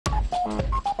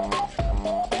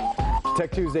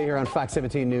Tech Tuesday here on Fox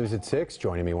 17 News at 6.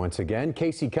 Joining me once again,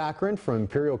 Casey Cochran from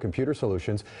Imperial Computer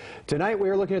Solutions. Tonight we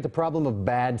are looking at the problem of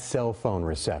bad cell phone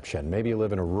reception. Maybe you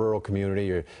live in a rural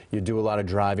community or you do a lot of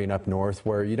driving up north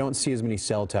where you don't see as many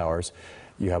cell towers.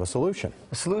 You have a solution.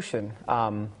 A solution.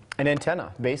 An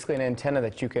antenna, basically an antenna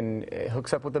that you can, it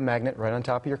hooks up with a magnet right on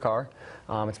top of your car.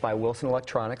 It's by Wilson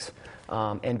Electronics,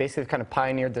 and basically kind of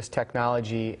pioneered this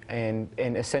technology and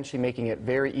essentially making it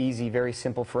very easy, very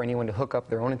simple for anyone to hook up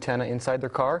their own antenna inside their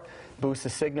car, boost the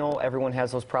signal. Everyone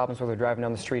has those problems where they're driving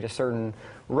down the street, a certain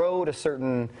road, a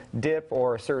certain dip,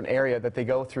 or a certain area that they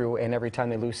go through, and every time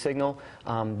they lose signal,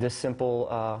 this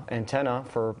simple antenna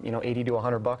for 80 to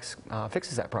 100 bucks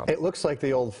fixes that problem. It looks like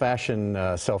the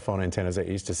old-fashioned cell phone antennas that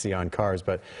you used to see on cars,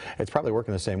 but it's probably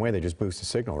working the same way. They just boost the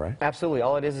signal, right? Absolutely.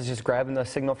 All it is just grabbing the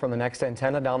signal from the next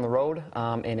antenna down the road,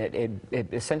 and it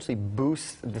essentially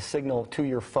boosts the signal to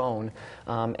your phone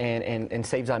and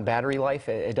saves on battery life.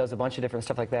 It does a bunch of different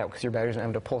stuff like that because your battery's not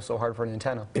having to pull so hard for an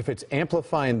antenna. If it's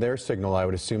amplifying their signal, I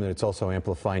would assume that it's also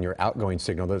amplifying your outgoing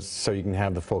signal so you can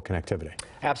have the full connectivity.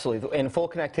 Absolutely. And full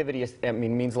connectivity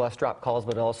means less drop calls,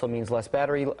 but it also means less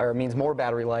battery, or means more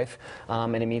battery life,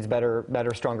 and it means better,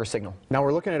 stronger signal. Now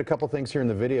we're looking at a couple things here in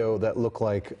the video that look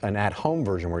like an at-home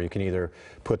version where you can either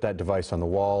put that device on the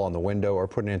wall, on the window, or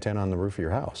put an antenna on the roof of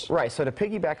your house. Right. So to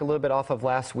piggyback a little bit off of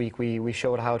last week, we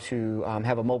showed how to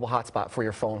have a mobile hotspot for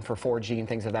your phone for 4G and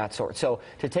things of that sort. So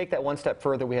to take that one step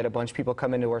further, we had a bunch of people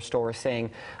come into our store saying,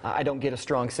 I don't get a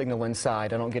strong signal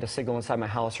inside. I don't get a signal inside my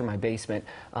house or my basement.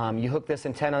 You hook this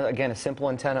antenna, again, a simple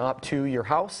antenna up to your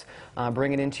house,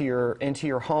 bring it into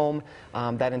your home.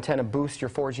 That antenna boosts your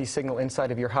 4G signal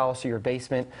inside of your house or your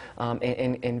basement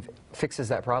and fixes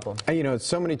that problem. And you know,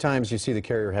 so many times you see the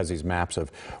carrier has these maps of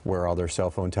where all their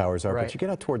cell phone towers are, right. But you get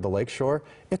out toward the lake shore,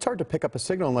 it's hard to pick up a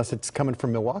signal unless it's coming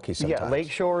from Milwaukee sometimes. Yeah, lake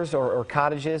shores or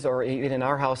cottages, or even in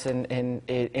our house in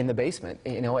the basement.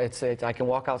 You know, I can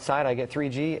walk outside, I get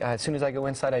 3G. As soon as I go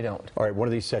inside, I don't. All right, what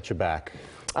do these set you back?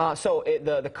 So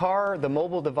the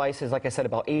mobile device is, like I said,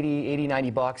 about 80,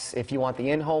 90 bucks. If you want the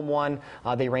in-home one,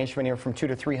 they range from anywhere from $200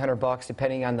 to $300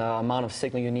 depending on the amount of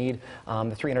signal you need. The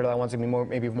 $300 ones are going to be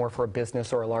maybe more for a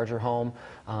business or a larger home,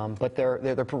 but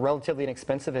they're relatively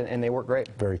inexpensive and they work great.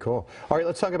 Very cool. All right,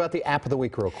 let's talk about the app of the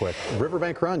week real quick.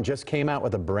 Riverbank Run just came out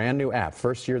with a brand new app.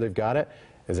 First year they've got it.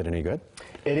 Is it any good?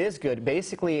 It is good.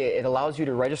 Basically, it allows you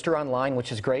to register online,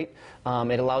 which is great.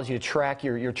 It allows you to track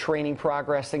your training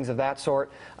progress, things of that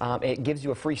sort. It gives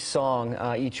you a free song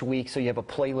each week, so you have a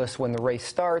playlist when the race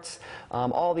starts.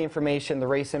 All the information, the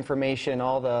race information,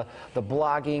 all the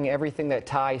blogging, everything that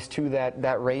ties to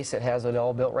that race, it has it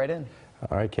all built right in.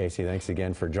 All right, Casey, thanks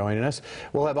again for joining us.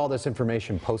 We'll have all this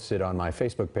information posted on my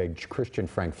Facebook page, Christian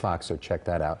Frank Fox, so check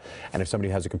that out. And if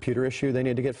somebody has a computer issue they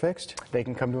need to get fixed, they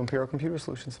can come to Imperial Computer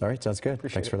Solutions. All right, sounds good.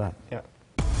 Thanks for that. Yeah.